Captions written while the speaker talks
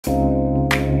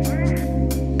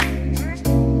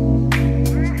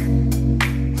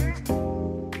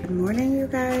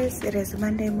It is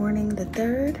Monday morning the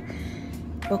 3rd.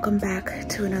 Welcome back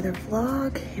to another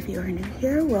vlog. If you are new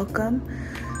here, welcome.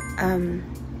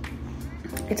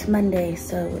 It's Monday,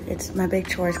 so it's my big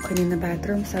chore is cleaning the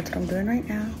bathroom, so that's what I'm doing right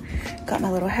now. Got my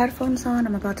little headphones on.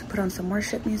 I'm about to put on some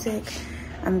worship music.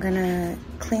 I'm gonna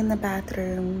clean the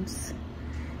bathrooms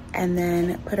and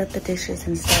then put up the dishes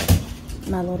and start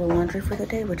my little laundry for the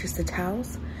day, which is the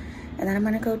towels. And then I'm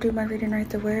gonna go do my read and write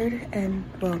the word and,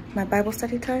 well, my Bible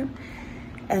study time.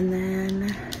 And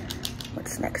then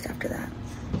what's next after that?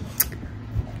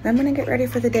 I'm gonna get ready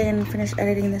for the day and finish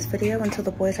editing this video until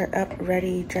the boys are up,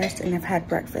 ready, dressed, and have had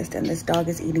breakfast. And this dog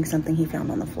is eating something he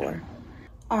found on the floor.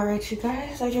 All right, you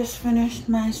guys, I just finished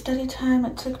my study time.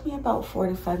 It took me about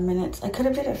 45 minutes. I could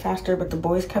have did it faster, but the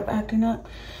boys kept acting up.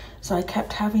 So I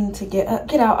kept having to get up.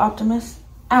 Get out, Optimus,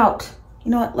 out.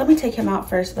 You know what, let me take him out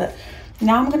first, but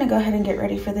now I'm gonna go ahead and get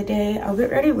ready for the day. I'll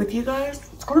get ready with you guys.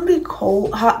 It's gonna be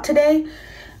hot today,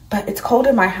 but it's cold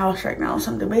in my house right now.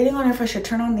 So I'm debating on if I should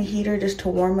turn on the heater just to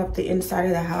warm up the inside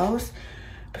of the house,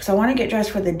 because I wanna get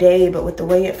dressed for the day, but with the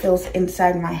way it feels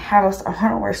inside my house, I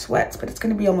wanna wear sweats, but it's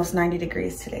gonna be almost 90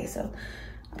 degrees today, so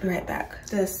I'll be right back.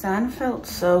 The sun felt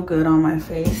so good on my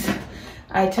face.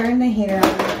 I turned the heater on.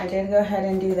 I did go ahead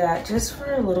and do that just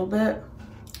for a little bit.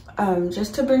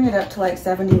 Just to bring it up to like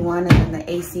 71, and then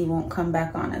the AC won't come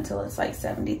back on until it's like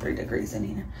 73 degrees in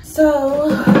here. So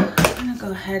I'm gonna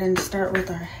go ahead and start with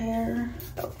our hair.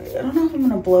 Okay, I don't know if I'm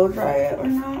gonna blow dry it or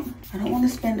not. I don't want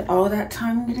to spend all that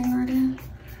time getting ready.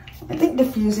 I think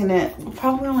diffusing it will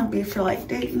probably only be for like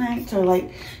date nights, or like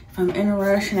if I'm in a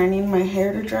rush and I need my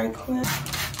hair to dry quick.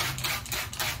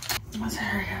 Let's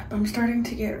hurry up. I'm starting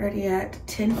to get ready at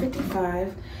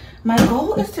 10:55. My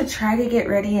goal is to try to get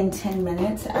ready in 10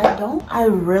 minutes. I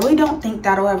really don't think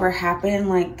that'll ever happen.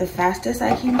 Like the fastest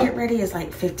I can get ready is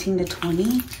like 15 to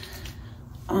 20.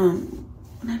 And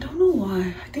I don't know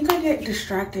why. I think I get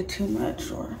distracted too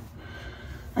much, or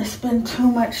I spend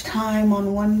too much time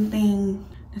on one thing.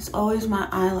 It's always my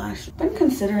eyelash. I've been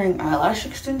considering eyelash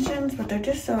extensions, but they're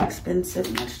just so expensive,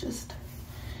 and it's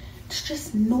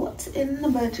just not in the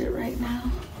budget right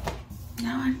now.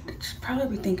 Now I should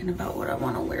probably be thinking about what I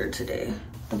want to wear today.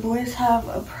 The boys have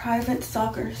a private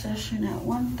soccer session at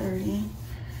 1:30.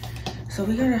 So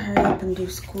we gotta hurry up and do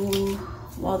school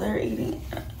while they're eating.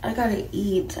 I gotta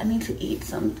eat. I need to eat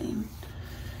something.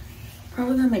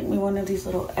 Probably gonna make me one of these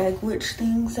little egg witch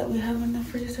things that we have in the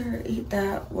freezer. Eat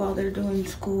that while they're doing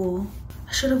school.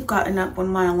 I should have gotten up when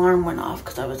my alarm went off,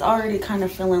 because I was already kind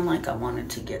of feeling like I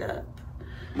wanted to get up.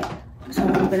 So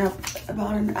I've been up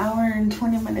about an hour and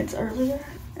 20 minutes earlier,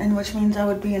 and which means I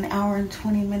would be an hour and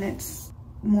 20 minutes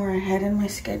more ahead in my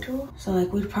schedule. So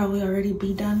like we'd probably already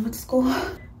be done with school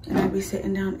and I'd be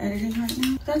sitting down editing right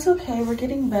now. But that's okay, we're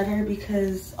getting better,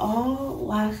 because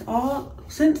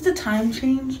since the time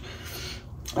change,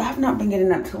 I have not been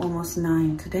getting up till almost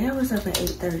 9. Today I was up at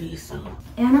 8:30, so.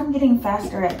 And I'm getting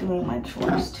faster at doing my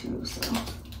chores too, so.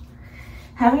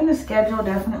 Having a schedule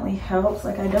definitely helps.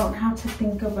 Like I don't have to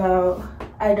think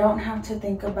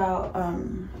about,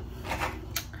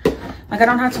 like I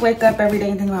don't have to wake up every day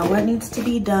and think about what needs to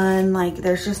be done. Like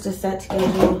there's just a set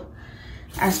schedule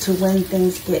as to when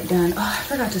things get done. Oh, I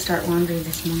forgot to start laundry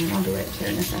this morning. I'll do it here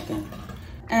in a second.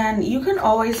 And you can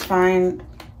always find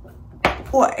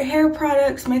what hair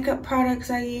products, makeup products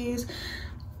I use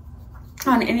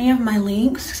on any of my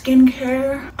links.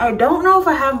 Skincare. I don't know if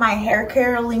I have my hair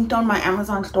care linked on my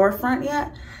Amazon storefront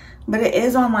yet, but it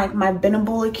is on like my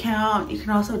Binnable account. You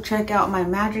can also check out my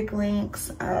Magic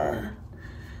Links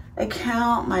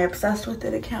account, my Obsessed With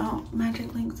It account,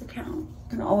 Magic Links account.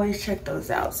 You can always check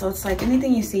those out. So it's like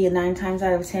anything you see 9 times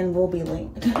out of 10 will be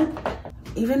linked.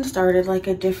 Even started like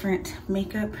a different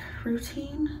makeup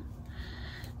routine.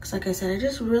 Because like I said, I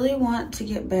just really want to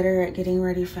get better at getting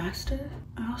ready faster.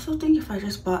 I also think if I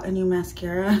just bought a new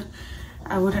mascara,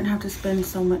 I wouldn't have to spend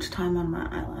so much time on my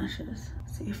eyelashes.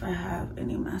 Let's see if I have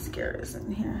any mascaras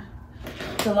in here.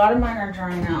 So a lot of mine are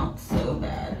drying out so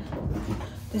bad.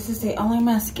 This is the only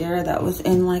mascara that was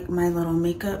in like my little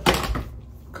makeup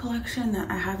collection that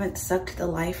I haven't sucked the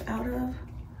life out of.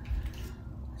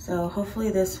 So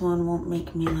hopefully this one won't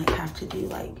make me like have to do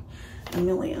like a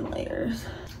million layers.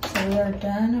 So we are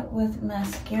done with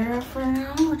mascara for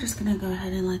now. We're just gonna go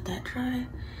ahead and let that dry.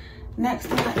 Next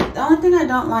thing, the only thing I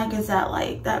don't like is that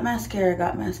like that mascara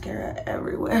got mascara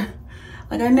everywhere.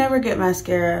 Like I never get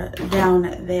mascara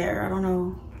down there. I don't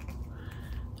know.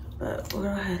 But we'll go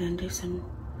ahead and do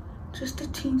just a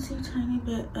teensy tiny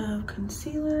bit of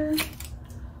concealer.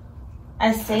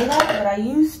 I say that, but I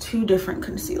use 2 different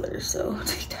concealers, so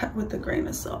take that with a grain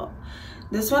of salt.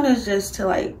 This one is just to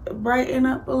like brighten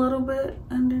up a little bit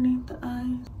underneath the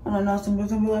eyes. I don't know, some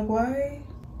people will be like,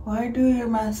 why do your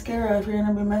mascara if you're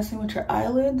gonna be messing with your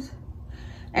eyelids?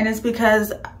 And it's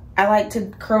because I like to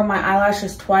curl my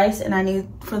eyelashes twice and I need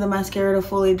for the mascara to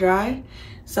fully dry.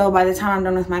 So by the time I'm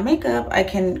done with my makeup, I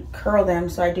can curl them,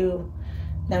 so I do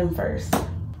them first.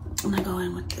 I'm gonna go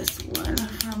in with this one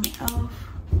from e.l.f.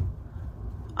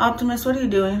 Optimus, what are you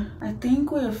doing? I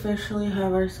think we officially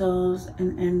have ourselves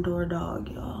an indoor dog,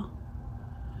 y'all.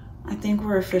 I think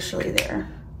we're officially there.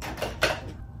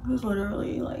 It was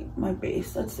literally like my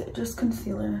base. That's it, just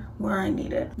concealer where I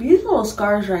need it. These little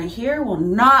scars right here will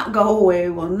not go away,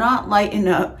 will not lighten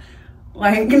up.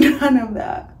 Like none of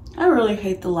that. I really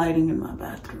hate the lighting in my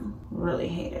bathroom. Really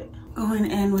hate it. Going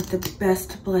in with the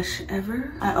best blush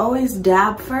ever. I always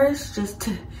dab first just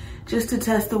to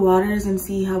test the waters and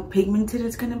see how pigmented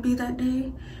it's gonna be that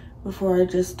day before I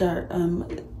just start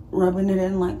rubbing it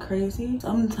in like crazy.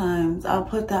 Sometimes I'll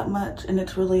put that much and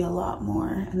it's really a lot more,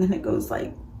 and then it goes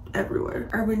like everywhere.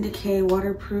 Urban Decay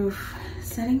waterproof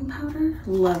setting powder.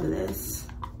 Love this.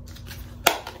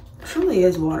 Truly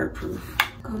is waterproof.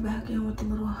 Go back in with a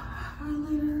little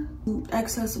highlighter.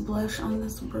 Excess blush on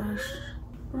this brush.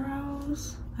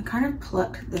 Brows. I kind of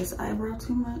plucked this eyebrow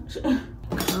too much.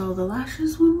 Curl the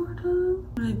lashes one more time.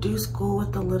 I'm gonna do school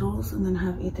with the littles and then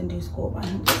have Ethan do school by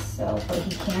himself, but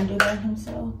he can do that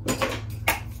himself.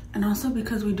 And also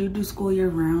because we do school year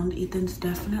round, Ethan's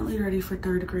definitely ready for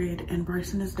 3rd grade and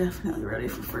Bryson is definitely ready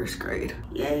for 1st grade.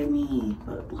 Yay me.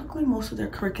 But luckily most of their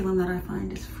curriculum that I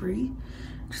find is free.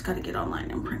 Just gotta get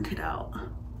online and print it out.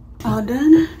 All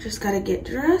done, just gotta get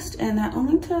dressed, and that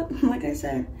only took, like I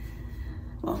said,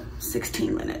 well,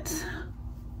 16 minutes.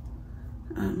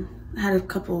 I had a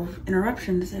couple of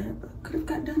interruptions there, but could have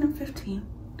got done in 15.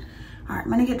 All right,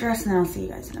 I'm gonna get dressed and then I'll see you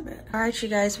guys in a bit. All right, you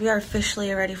guys, we are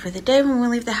officially ready for the day. When we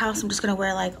leave the house, I'm just gonna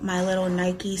wear like my little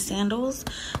Nike sandals.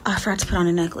 Oh, I forgot to put on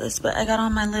a necklace, but I got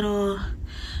on my little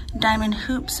diamond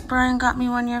hoops Brian got me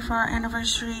 1 year for our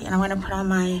anniversary, and I'm gonna put on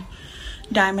my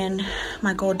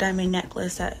gold diamond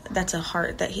necklace. That's a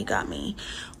heart that he got me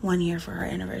 1 year for our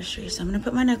anniversary. So I'm gonna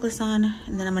put my necklace on,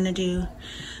 and then I'm gonna do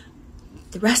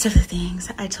the rest of the things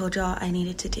I told y'all I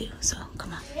needed to do. So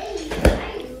come on.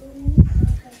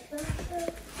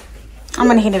 I'm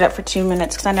gonna heat it up for 2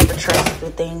 minutes because I never trust the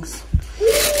things.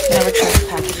 Never trust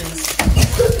packages.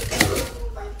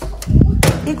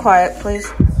 Be quiet, please.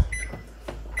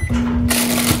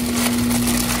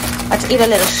 Let's eat a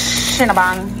little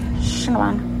Cinnabon.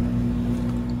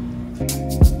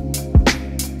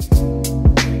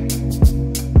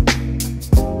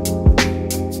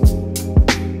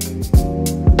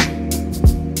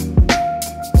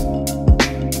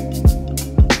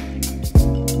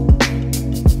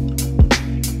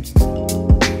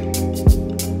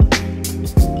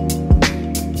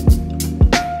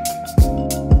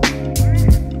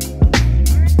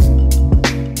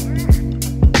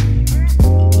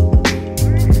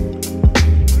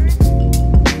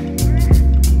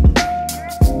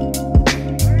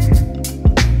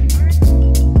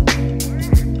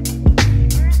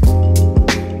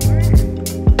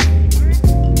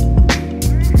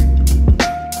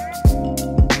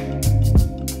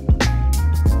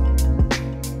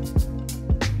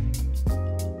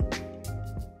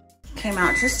 Came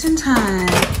out just in time.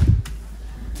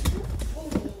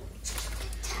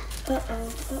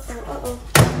 Uh-oh.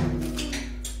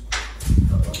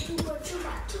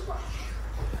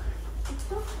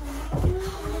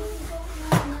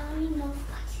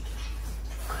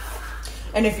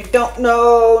 And if you don't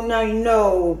know, now you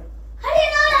know. How do you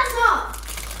know that song?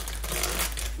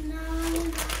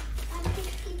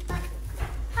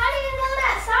 How do you know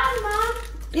that song, Mom?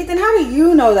 Ethan, how do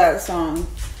you know that song?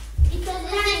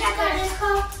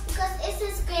 Because it's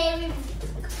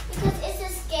a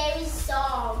scary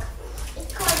song.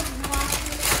 It's called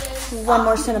One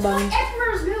more Cinnabon. It's called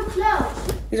Emperor's New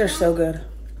Clothes. These are so good.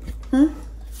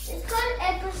 It's called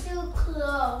Emperor's New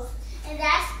Clothes, and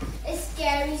that's a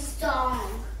scary song.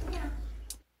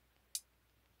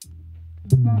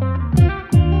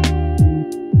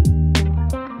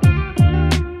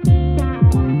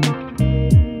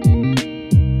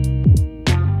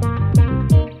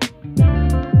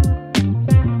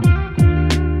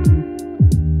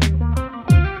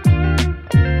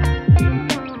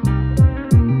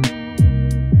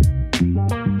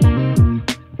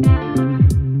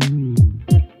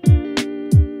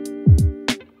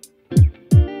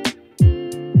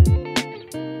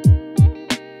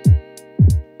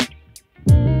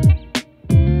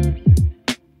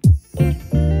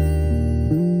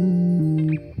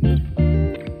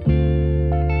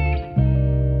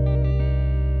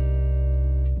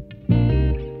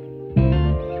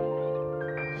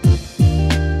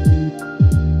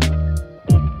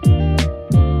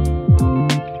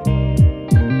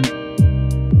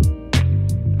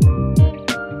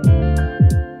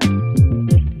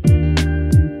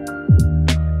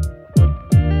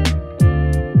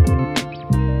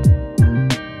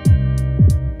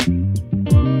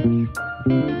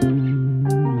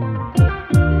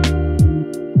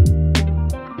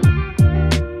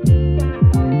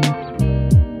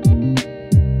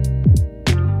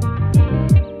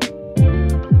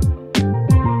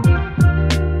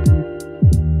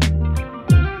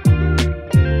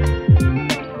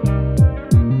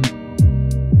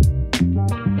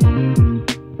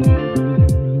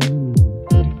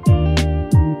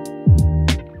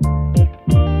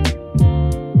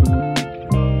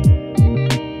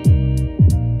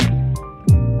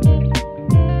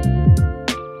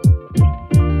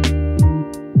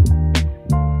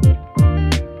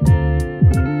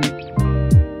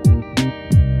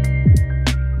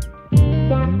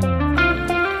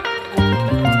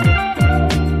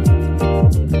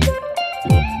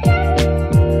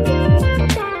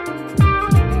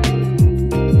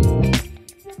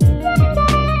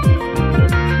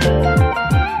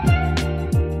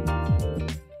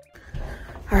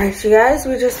 Alright, you guys,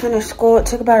 we just finished school. It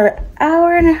took about an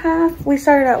hour and a half. We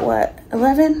started at what,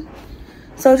 11?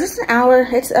 So just an hour.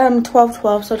 It's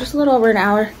 12:12, so just a little over an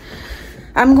hour.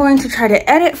 I'm going to try to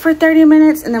edit for 30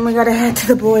 minutes, and then we gotta head to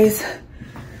the boys'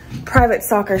 private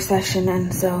soccer session.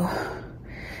 And so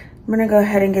I'm gonna go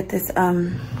ahead and get this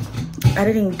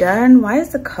editing done. Why is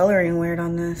the coloring weird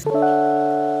on this?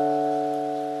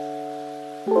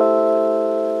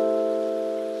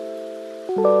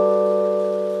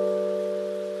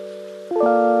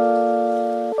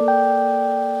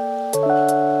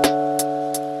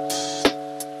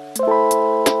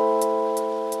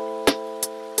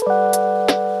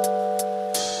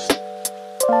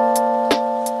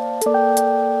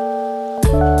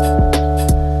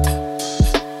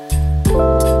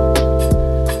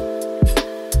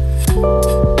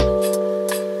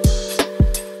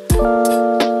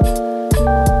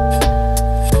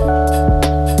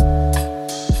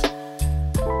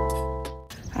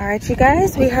 Alright, you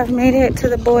guys, we have made it to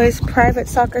the boys' private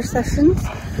soccer sessions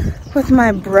with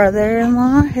my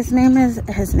brother-in-law. His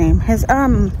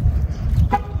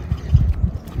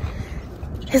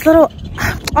little,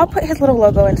 I'll put his little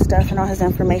logo and stuff and all his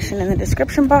information in the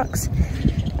description box.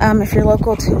 If you're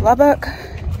local to Lubbock,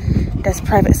 does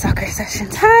private soccer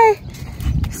sessions. Hi!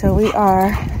 So we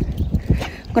are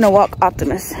gonna walk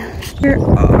Optimus. Here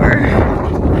are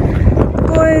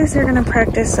boys, they're gonna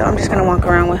practice, so I'm just gonna walk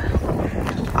around with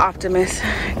Optimus,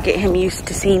 get him used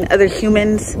to seeing other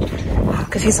humans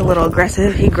because he's a little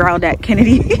aggressive. He growled at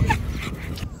Kennedy.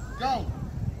 Go.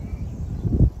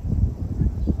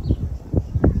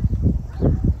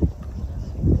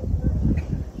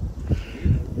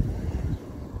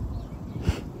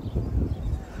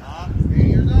 Stay in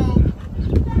your zone.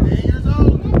 Stay in your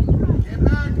zone. Get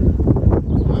back.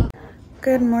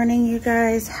 Good morning, you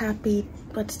guys. Happy,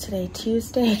 what's today?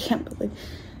 Tuesday? I can't believe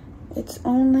it's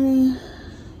only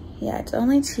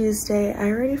Tuesday. I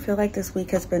already feel like this week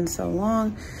has been so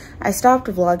long. I stopped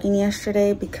vlogging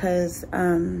yesterday because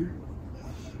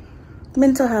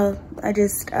mental health. I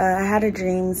had a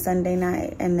dream Sunday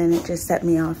night, and then it just set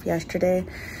me off yesterday.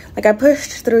 Like, I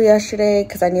pushed through yesterday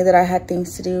because I knew that I had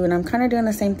things to do, and I'm kind of doing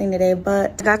the same thing today,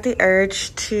 but I got the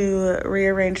urge to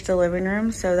rearrange the living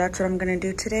room, so that's what I'm gonna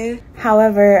do today.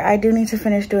 However, I do need to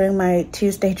finish doing my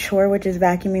Tuesday chore, which is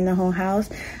vacuuming the whole house.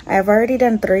 I've already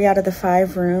done 3 out of the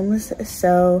 5 rooms,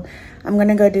 so I'm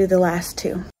gonna go do the last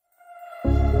 2.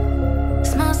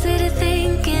 Small city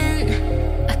thinking,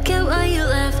 I get why you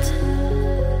left.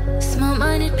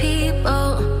 Small-minded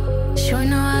people sure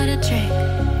know how to drink.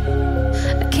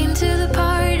 I came to the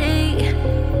party,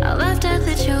 I laughed at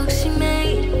the jokes you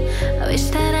made. I wish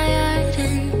that I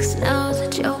hadn't, 'cause now the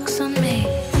joke's on me.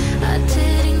 I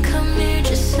didn't come here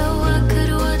just so I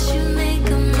could watch you make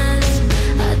a mess.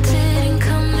 I didn't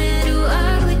come here to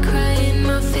ugly cry in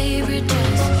my favorite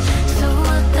dress. So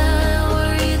what the hell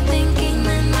were you thinking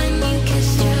then when you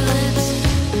kissed your lips?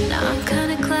 Now I'm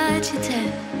kinda glad you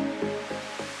did,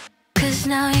 'cause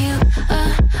now you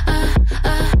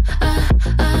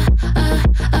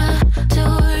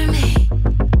adore me,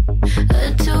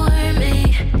 adore me.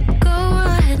 Go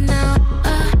ahead now,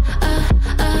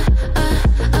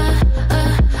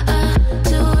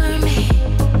 adore me,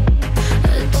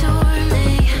 adore me.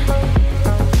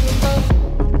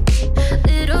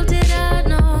 Little did I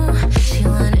know she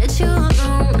wanted you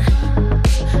alone.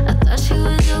 I thought she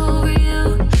was over you,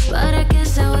 but I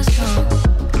guess I was wrong.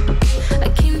 I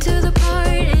came to the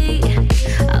party,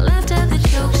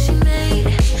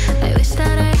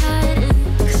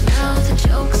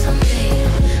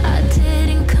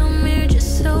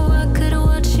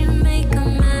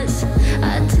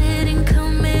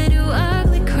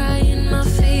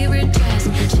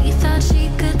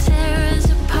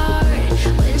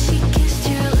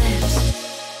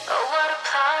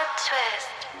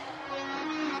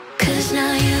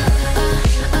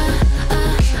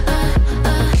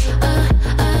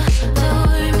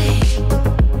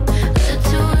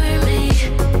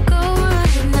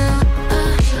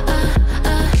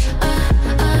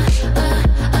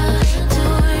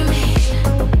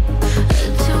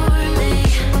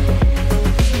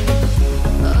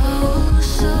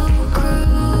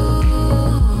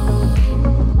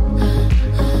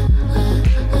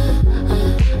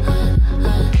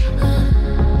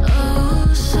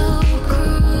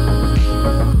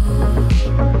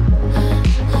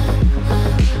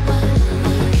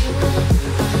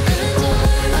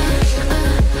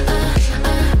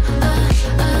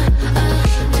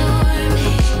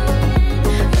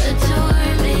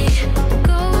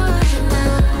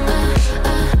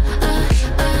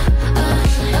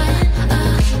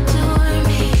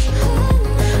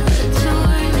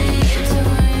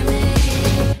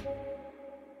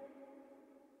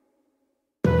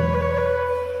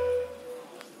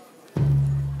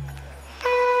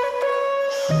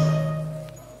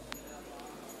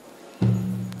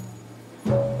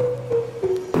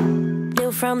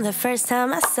 from the first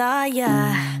time I saw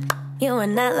ya. You were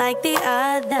not like the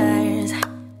others,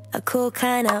 a cool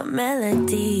kind of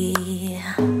melody.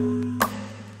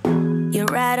 You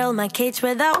rattled my cage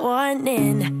without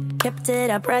warning, kept it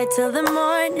up right till the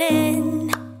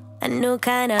morning, a new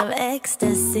kind of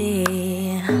ecstasy.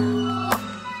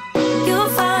 You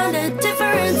found a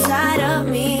different side of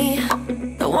me,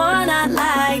 the one I'd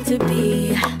like to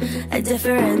be, a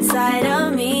different side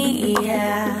of me,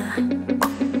 yeah.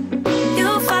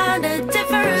 You found a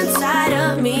different side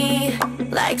of me,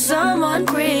 like someone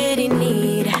pretty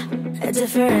neat, a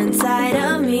different side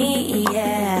of me,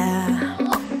 yeah.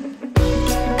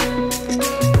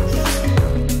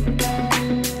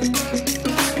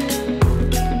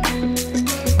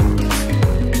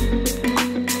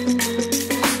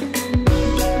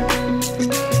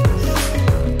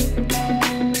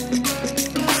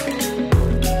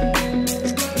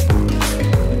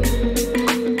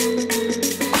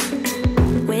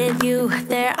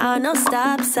 No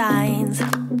stop signs,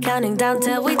 counting down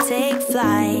till we take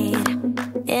flight.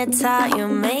 It's how you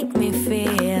make me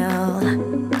feel.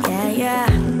 Yeah, yeah.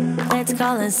 Let's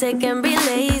call in sick and be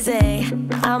lazy.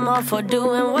 I'm all for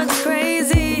doing what's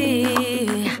crazy,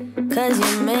 'cause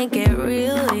you make it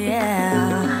real,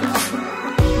 yeah.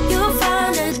 You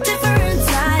found a different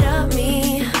side of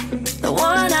me, the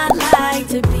one I'd like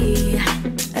to be,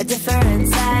 a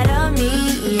different side of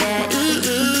me, yeah,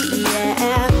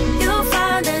 yeah.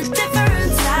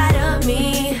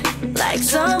 Like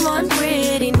someone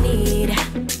pretty neat,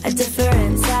 a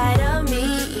different side of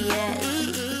me, yeah.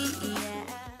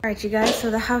 Alright you guys,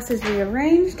 so the house is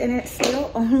rearranged and it's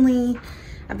still only,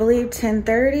 I believe,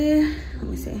 10:30. Let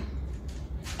me see.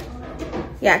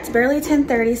 Yeah, it's barely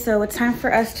 10:30, so it's time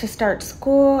for us to start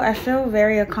school. I feel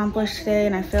very accomplished today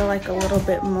and I feel like a little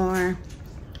bit more,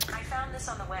 I found this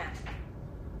on the web.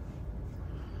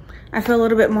 I feel a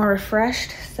little bit more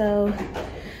refreshed, so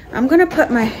I'm gonna put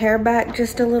my hair back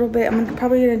just a little bit. I'm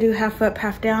probably gonna do half up,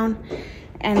 half down.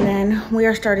 And then we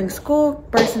are starting school.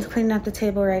 Bryson's cleaning up the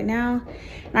table right now.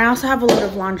 And I also have a load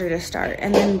of laundry to start.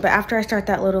 And then, but after I start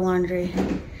that load of laundry,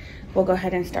 we'll go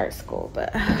ahead and start school.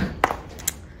 But I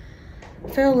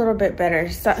feel a little bit better.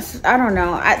 So, I don't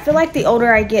know. I feel like the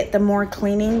older I get, the more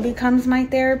cleaning becomes my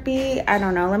therapy. I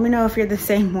don't know. Let me know if you're the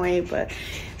same way. But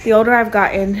the older I've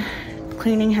gotten,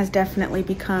 cleaning has definitely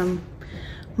become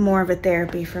more of a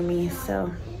therapy for me. So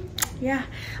yeah,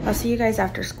 I'll see you guys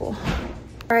after school.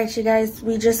 All right you guys,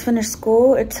 we just finished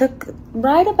school. It took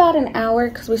right about an hour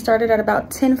because we started at about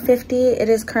 10:50. It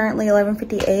is currently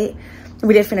 11:58.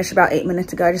 We did finish about 8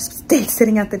 minutes ago. I just stayed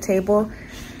sitting at the table.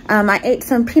 I ate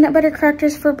some peanut butter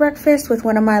crackers for breakfast with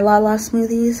one of my Lala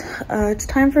smoothies. It's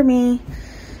time for me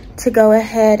to go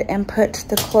ahead and put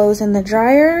the clothes in the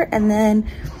dryer, and then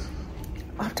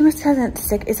Optimus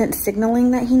isn't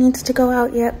signaling that he needs to go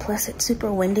out yet, plus it's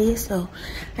super windy, so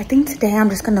I think today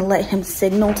I'm just gonna let him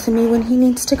signal to me when he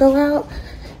needs to go out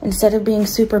instead of being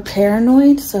super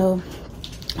paranoid. So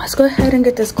let's go ahead and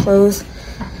get this clothes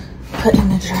put in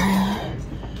the dryer.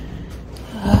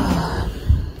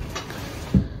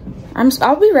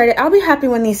 I'll be ready. I'll be happy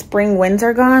when these spring winds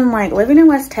are gone. Like, living in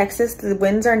West Texas, the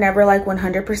winds are never like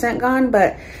 100% gone,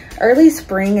 but early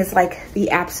spring is like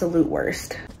the absolute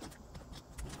worst.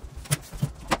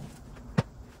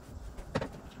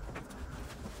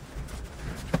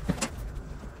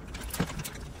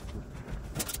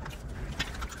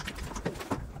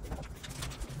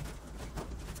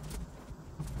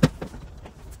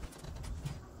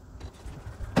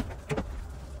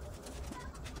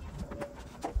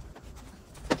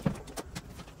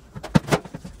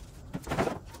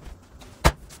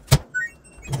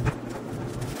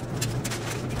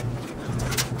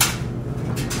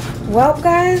 Well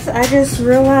guys, I just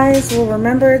realized,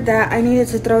 remembered that I needed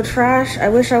to throw trash. I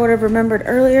wish I would have remembered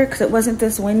earlier because it wasn't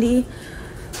this windy.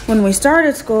 When we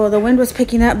started school, the wind was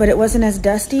picking up, but it wasn't as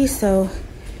dusty. So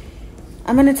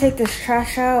I'm gonna take this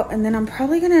trash out, and then I'm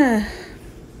probably gonna,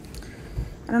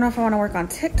 I don't know if I wanna work on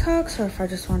TikToks or if I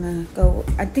just wanna go,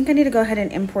 I think I need to go ahead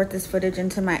and import this footage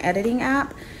into my editing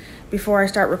app before I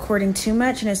start recording too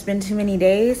much, and it's been too many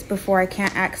days before I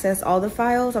can't access all the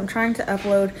files. I'm trying to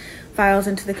upload files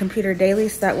into the computer daily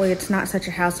so that way it's not such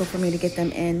a hassle for me to get them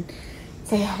in.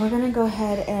 So yeah, we're gonna go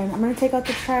ahead and I'm gonna take out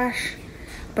the trash,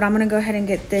 but I'm gonna go ahead and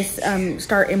get this,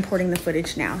 start importing the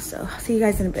footage now. So I'll see you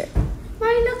guys in a bit.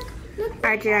 Look. All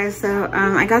right, you guys, so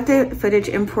I got the footage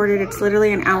imported. It's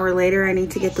literally an hour later. I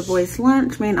need to get the boys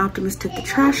lunch. Me and Optimus took the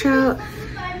trash out.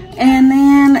 And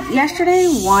then yesterday,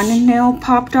 one nail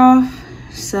popped off.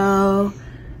 So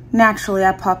naturally,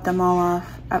 I popped them all off.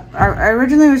 I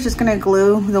originally was just gonna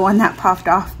glue the one that popped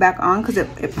off back on because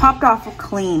it popped off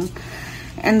clean.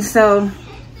 And so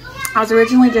I was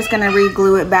originally just gonna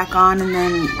re-glue it back on and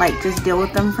then like just deal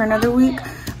with them for another week.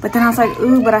 But then I was like,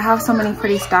 ooh, but I have so many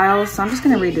pretty styles, so I'm just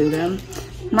gonna redo them.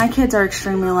 My kids are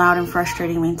extremely loud and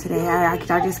frustrating me today. I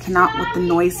just cannot with the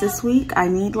noise this week. I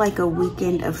need like a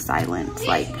weekend of silence,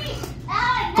 like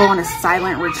go on a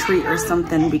silent retreat or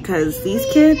something, because these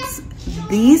kids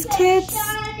is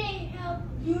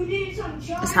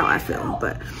how I feel.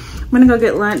 But I'm gonna go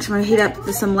get lunch. I'm gonna heat up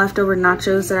some leftover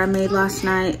nachos that I made last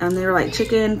night. They were like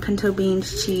chicken, pinto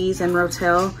beans, cheese, and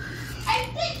rotel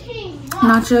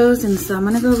nachos, and so I'm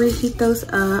gonna go reheat those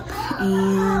up.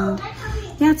 And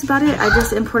yeah, that's about it. I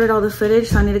just imported all the footage,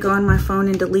 so I need to go on my phone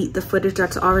and delete the footage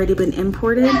that's already been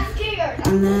imported.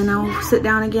 And then I'll sit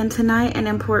down again tonight and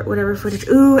import whatever footage.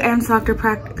 Ooh, and soccer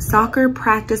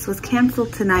practice was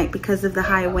canceled tonight because of the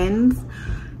high winds.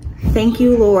 Thank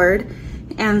you, Lord.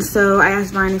 And so I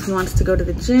asked Brian if he wants to go to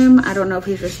the gym. I don't know if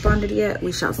he's responded yet.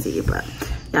 We shall see. But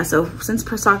yeah, so since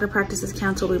soccer practice is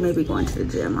canceled, we may be going to the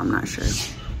gym. I'm not sure.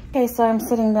 Okay, so I'm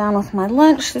sitting down with my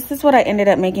lunch. This is what I ended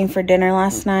up making for dinner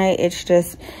last night. It's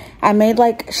just, I made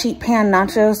like sheet pan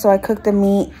nachos. So I cooked the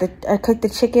meat, I cooked the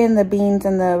chicken, the beans,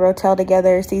 and the rotel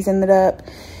together, seasoned it up.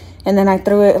 And then I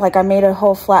threw it, like I made a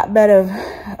whole flatbed of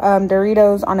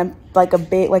Doritos on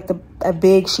a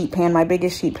big sheet pan, my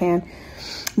biggest sheet pan.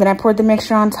 Then I poured the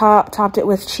mixture on top, topped it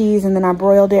with cheese, and then I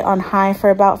broiled it on high for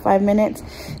about 5 minutes.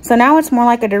 So now it's more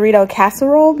like a Dorito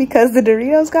casserole because the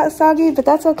Doritos got soggy, but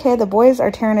that's okay. The boys are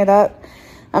tearing it up.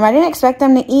 I didn't expect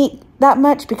them to eat that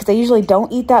much because they usually don't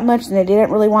eat that much, and they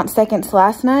didn't really want seconds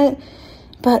last night.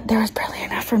 But there was barely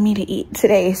enough for me to eat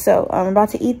today, so I'm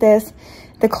about to eat this.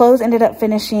 The clothes ended up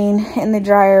finishing in the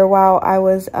dryer while I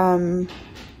was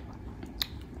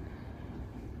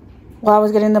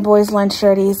getting the boys' lunch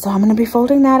ready. So I'm going to be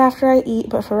folding that after I eat.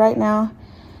 But for right now,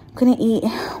 I'm going to eat,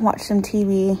 watch some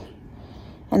TV,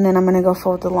 and then I'm going to go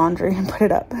fold the laundry and put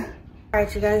it up. All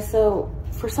right, you guys. So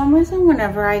for some reason,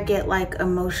 whenever I get like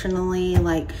emotionally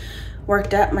like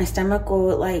worked up, my stomach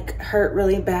will like hurt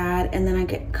really bad, and then I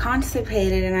get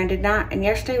constipated, and I did not. And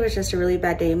yesterday was just a really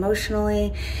bad day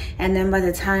emotionally. And then by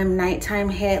the time nighttime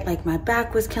hit, like my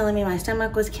back was killing me, my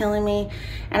stomach was killing me,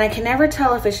 and I can never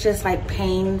tell if it's just like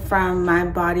pain from my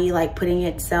body like putting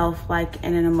itself like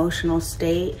in an emotional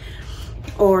state,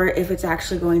 or if it's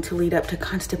actually going to lead up to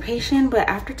constipation. But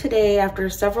after today, after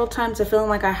several times of feeling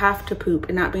like I have to poop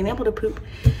and not being able to poop,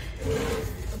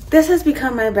 this has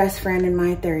become my best friend in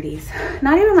my 30s.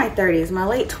 Not even my 30s, my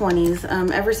late 20s.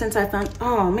 Ever since I found,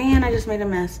 oh man, I just made a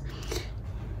mess.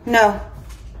 No,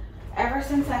 ever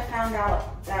since I found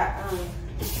out that,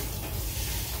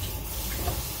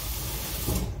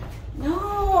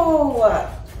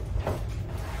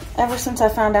 ever since I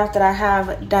found out that I have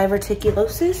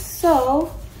diverticulosis.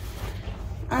 So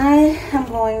I am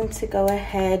going to go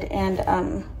ahead and,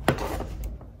 I'm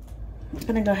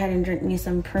gonna go ahead and drink me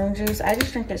some prune juice. I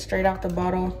just drink it straight out the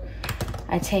bottle.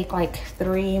 I take like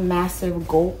 3 massive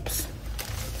gulps.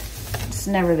 It's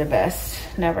never the best,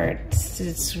 never.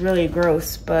 It's really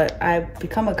gross, but I've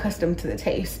become accustomed to the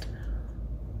taste.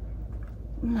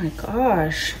 Oh my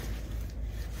gosh,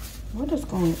 what is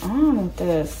going on with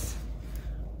this?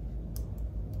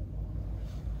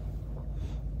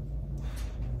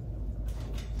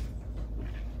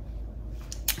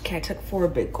 Okay, I took 4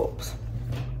 big gulps.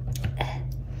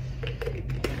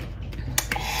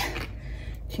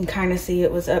 You can kind of see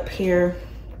it was up here.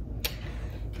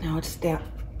 Now it's down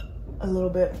a little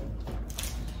bit.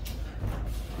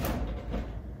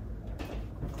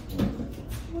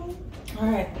 All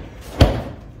right.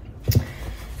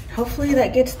 Hopefully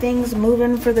that gets things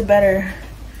moving for the better.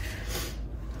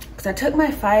 Because I took my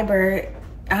fiber,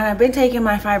 and I've been taking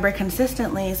my fiber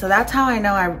consistently. So that's how I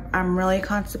know I'm really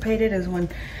constipated, is when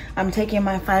I'm taking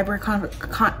my fiber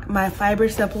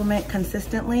supplement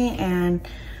consistently, and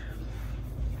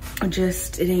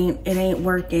just it ain't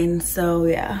working. So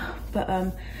yeah, but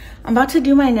I'm about to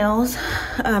do my nails.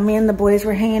 Me and the boys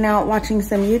were hanging out watching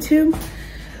some YouTube.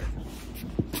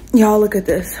 Y'all, look at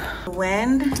this. The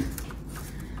wind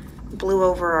blew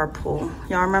over our pool.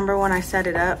 Y'all remember when I set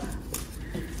it up?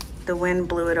 The wind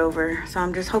blew it over. So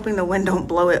I'm just hoping the wind don't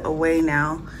blow it away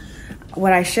now.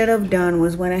 What I should have done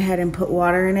was went ahead and put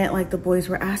water in it like the boys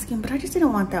were asking, but I just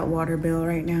didn't want that water bill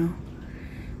right now.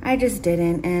 I just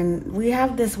didn't. And we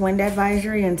have this wind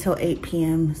advisory until 8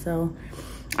 p.m. So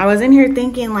I was in here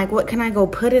thinking like, what can I go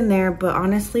put in there? But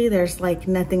honestly, there's like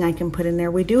nothing I can put in there.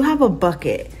 We do have a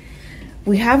bucket.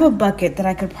 We have a bucket that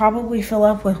I could probably fill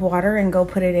up with water and go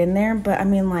put it in there. But I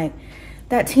mean, like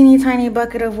that teeny tiny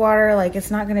bucket of water, like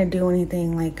it's not gonna do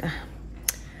anything. Like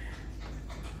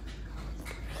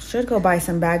should go buy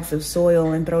some bags of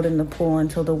soil and throw it in the pool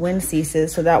until the wind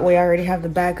ceases. So that way I already have the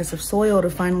bags of soil to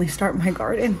finally start my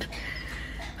garden.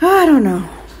 I don't know.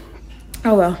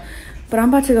 Oh well. But I'm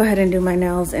about to go ahead and do my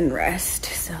nails and rest.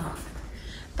 So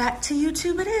back to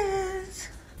YouTube it is.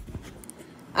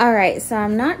 All right, so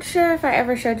I'm not sure if I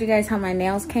ever showed you guys how my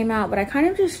nails came out, but I kind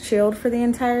of just chilled for the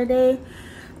entire day.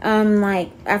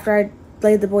 Like after I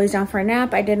laid the boys down for a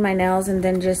nap, I did my nails and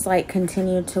then just like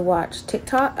continued to watch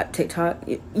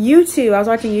YouTube. I was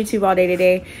watching YouTube all day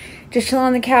today, just chilling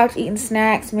on the couch, eating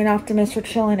snacks. Me and Optimus were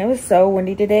chilling. It was so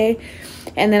windy today.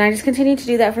 And then I just continued to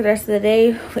do that for the rest of the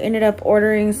day. We ended up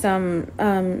ordering some,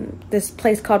 this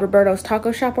place called Roberto's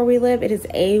Taco Shop where we live. It is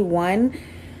A1.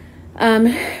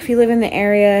 If you live in the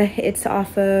area, it's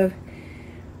off of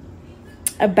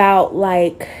about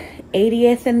like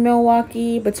 80th in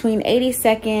Milwaukee, between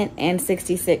 82nd and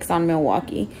 66 on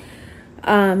Milwaukee.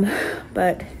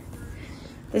 But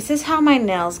this is how my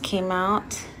nails came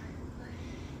out.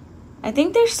 I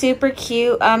think they're super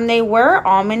cute. They were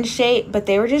almond shaped, but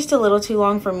they were just a little too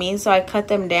long for me, so I cut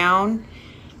them down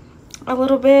a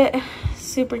little bit.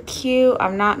 Super cute.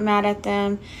 I'm not mad at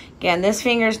them. Again, this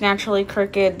finger's naturally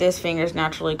crooked, this finger's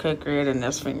naturally crooked, and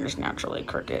this finger's naturally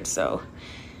crooked. So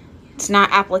it's not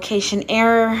application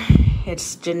error,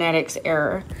 it's genetics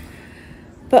error.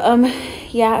 But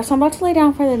yeah, so I'm about to lay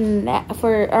down I'm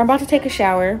about to take a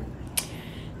shower,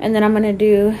 and then I'm gonna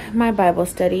do my Bible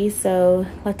study. So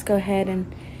let's go ahead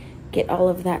and get all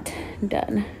of that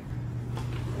done.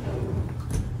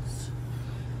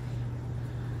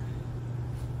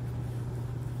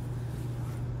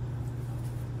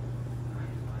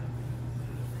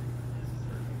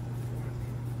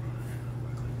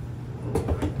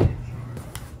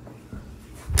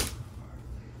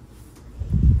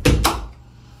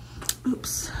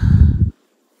 Oops.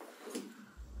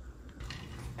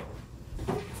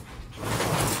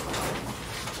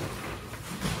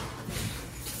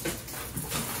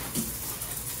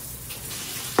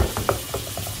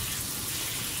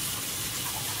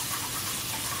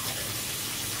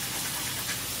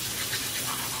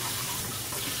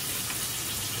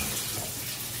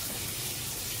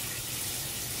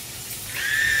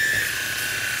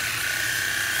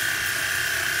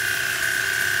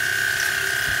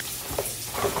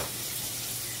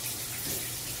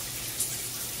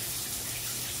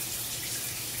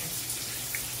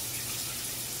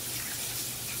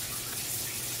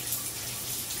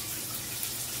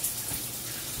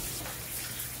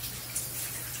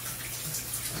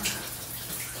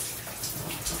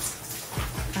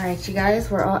 All right, you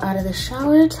guys, we're all out of the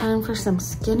shower. Time for some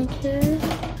skincare.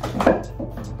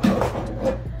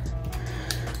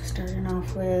 Starting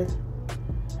off with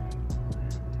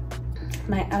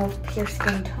my e.l.f. Pure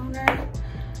Skin Toner.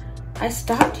 I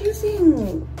stopped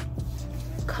using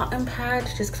cotton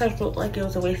pads just because I felt like it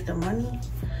was a waste of money.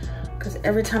 Because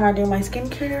every time I do my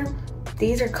skincare,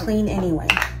 these are clean anyway.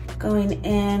 Going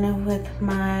in with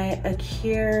my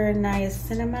Acure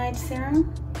Niacinamide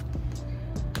Serum.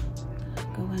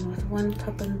 Go in with one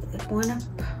pump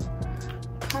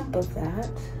of that.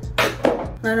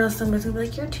 I know somebody's gonna be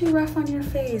like, you're too rough on your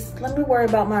face. Let me worry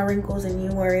about my wrinkles and you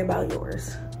worry about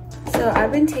yours. So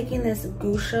I've been taking this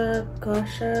Gusha,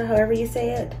 however you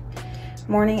say it,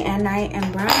 morning and night,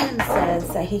 and Brian says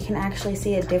that he can actually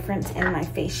see a difference in my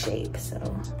face shape. So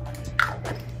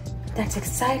that's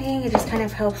exciting. It just kind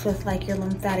of helps with like your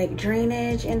lymphatic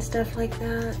drainage and stuff like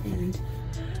that. And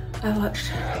I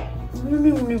watched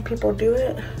new people do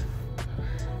it.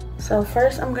 So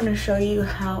first I'm gonna show you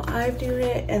how I do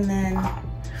it, and then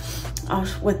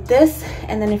with this,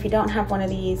 and then if you don't have one of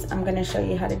these, I'm gonna show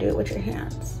you how to do it with your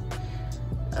hands.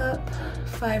 Up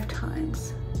 5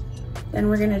 times. Then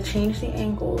we're gonna change the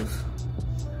angles.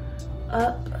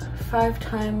 Up 5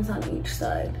 times on each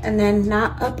side. And then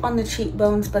not up on the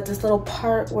cheekbones, but this little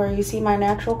part where you see my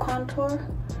natural contour.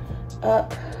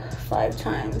 Up 5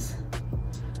 times.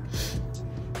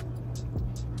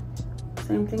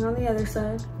 Same thing on the other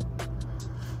side.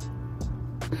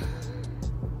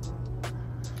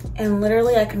 And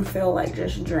literally I can feel like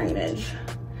just drainage.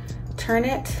 Turn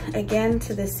it again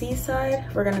to the C side.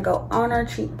 We're gonna go on our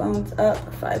cheekbones up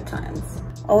 5 times.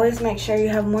 Always make sure you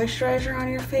have moisturizer on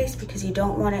your face because you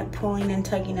don't want it pulling and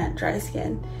tugging at dry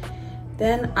skin.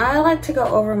 Then I like to go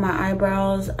over my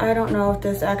eyebrows. I don't know if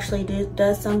this actually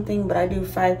does something, but I do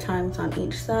 5 times on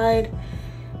each side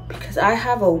because I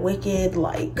have a wicked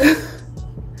like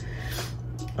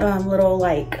little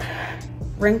like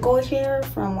wrinkle here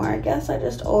from where I guess I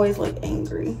just always look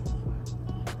angry.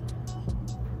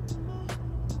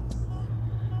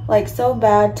 Like so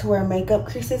bad to where makeup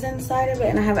creases inside of it,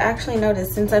 and I have actually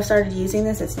noticed since I've started using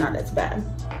this, it's not as bad.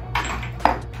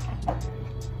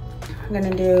 I'm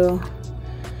gonna do,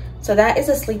 so that is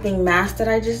a sleeping mask that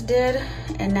I just did,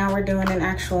 and now we're doing an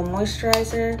actual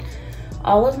moisturizer.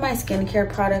 All of my skincare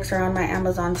products are on my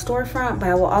Amazon storefront, but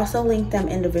I will also link them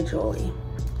individually.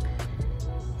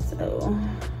 So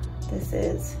this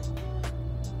is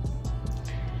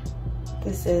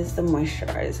the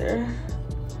moisturizer.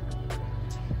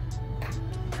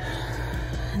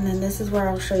 And then this is where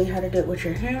I'll show you how to do it with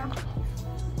your hair.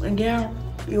 Again,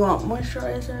 you want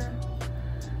moisturizer.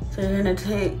 So you're gonna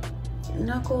take your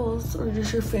knuckles or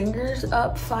just your fingers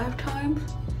up 5 times.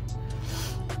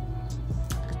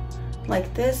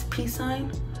 Like this, peace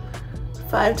sign,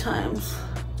 5 times.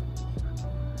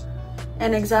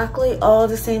 And exactly all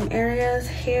the same areas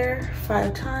here,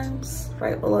 5 times,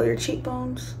 right below your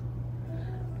cheekbones.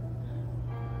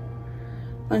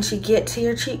 Once you get to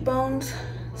your cheekbones,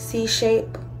 C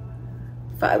shape,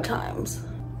 5 times.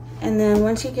 And then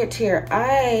once you get to your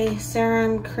eye,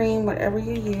 serum, cream, whatever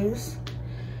you use,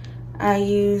 I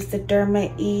use the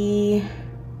Derma E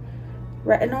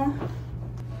Retinol.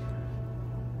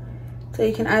 So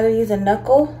you can either use a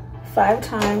knuckle 5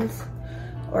 times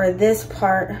or this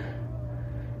part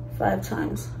 5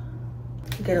 times.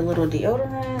 Get a little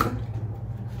deodorant.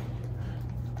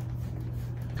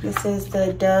 This is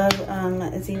the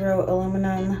Dove Zero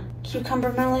Aluminum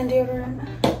Cucumber Melon deodorant.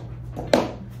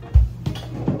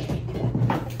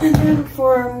 And then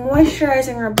for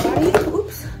moisturizing our body,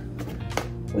 oops,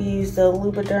 we use the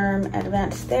Lubriderm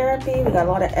Advanced Therapy. We got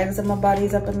a lot of eczema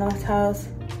bodies up in this house.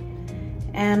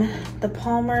 And the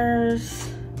Palmer's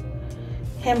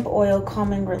Hemp Oil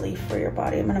Calming Relief for your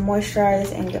body. I'm gonna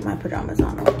moisturize and get my pajamas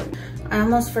on real quick. I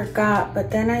almost forgot,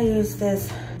 but then I use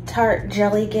this Tarte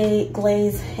Jelly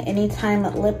Glaze Anytime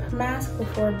Lip Mask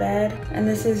before bed. And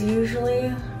this is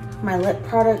usually my lip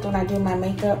product when I do my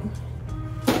makeup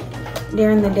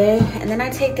during the day. And then I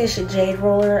take this jade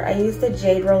roller. I use the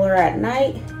jade roller at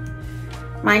night.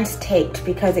 Mine's taped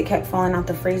because it kept falling out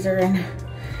the freezer and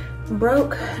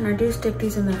broke, and I do stick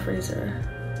these in the freezer.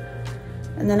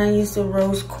 And then I use the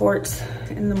rose quartz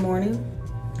in the morning.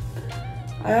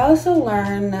 I also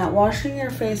learned that washing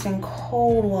your face in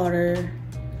cold water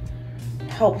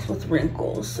helps with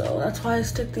wrinkles, so that's why I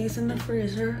stick these in the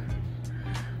freezer.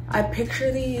 I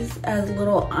picture these as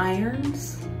little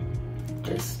irons,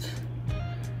 just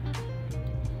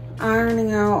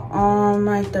ironing out all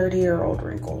my 30-year-old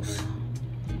wrinkles.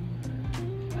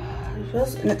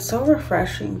 And it's so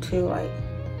refreshing too, like,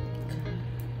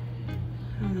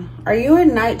 I don't know. Are you a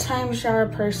nighttime shower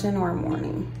person or a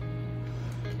morning?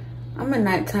 I'm a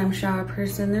nighttime shower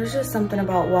person. There's just something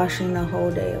about washing the whole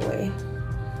day away.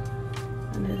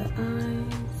 Under the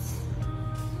eyes.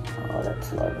 Oh,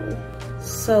 that's lovely.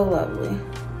 So lovely.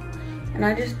 And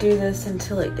I just do this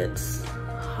until it gets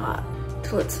hot,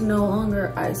 till it's no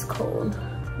longer ice cold.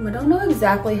 I don't know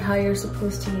exactly how you're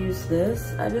supposed to use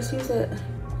this. I just use it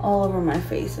all over my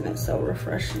face and it's so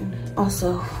refreshing.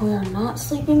 Also, we are not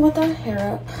sleeping with our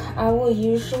hair up. I will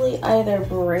usually either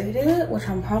braid it, which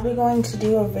I'm probably going to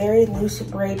do a very loose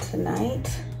braid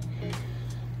tonight.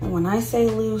 And when I say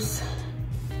loose,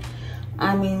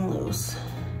 I mean loose.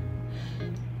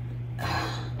 I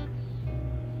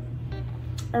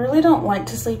really don't like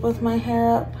to sleep with my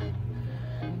hair up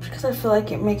because I feel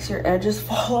like it makes your edges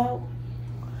fall out.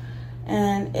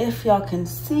 And if y'all can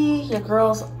see, your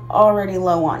girl's already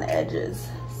low on edges.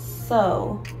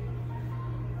 So,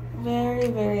 very,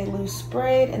 very loose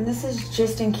braid. And this is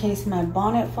just in case my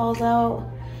bonnet falls out.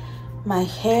 My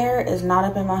hair is not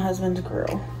up in my husband's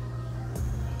grill.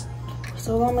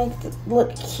 So we'll make it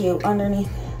look cute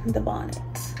underneath the bonnet.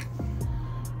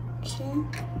 Okay.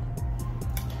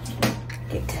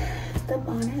 Get the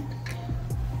bonnet.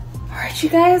 All right, you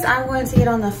guys, I'm going to get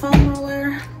on the foam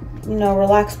roller, you know,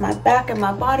 relax my back and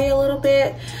my body a little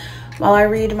bit while I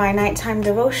read my nighttime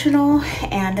devotional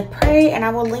and pray. And I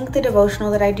will link the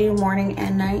devotional that I do morning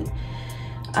and night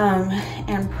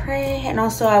and pray. And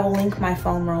also I will link my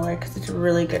foam roller because it's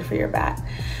really good for your back.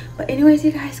 But anyways,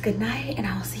 you guys, good night and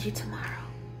I will see you tomorrow.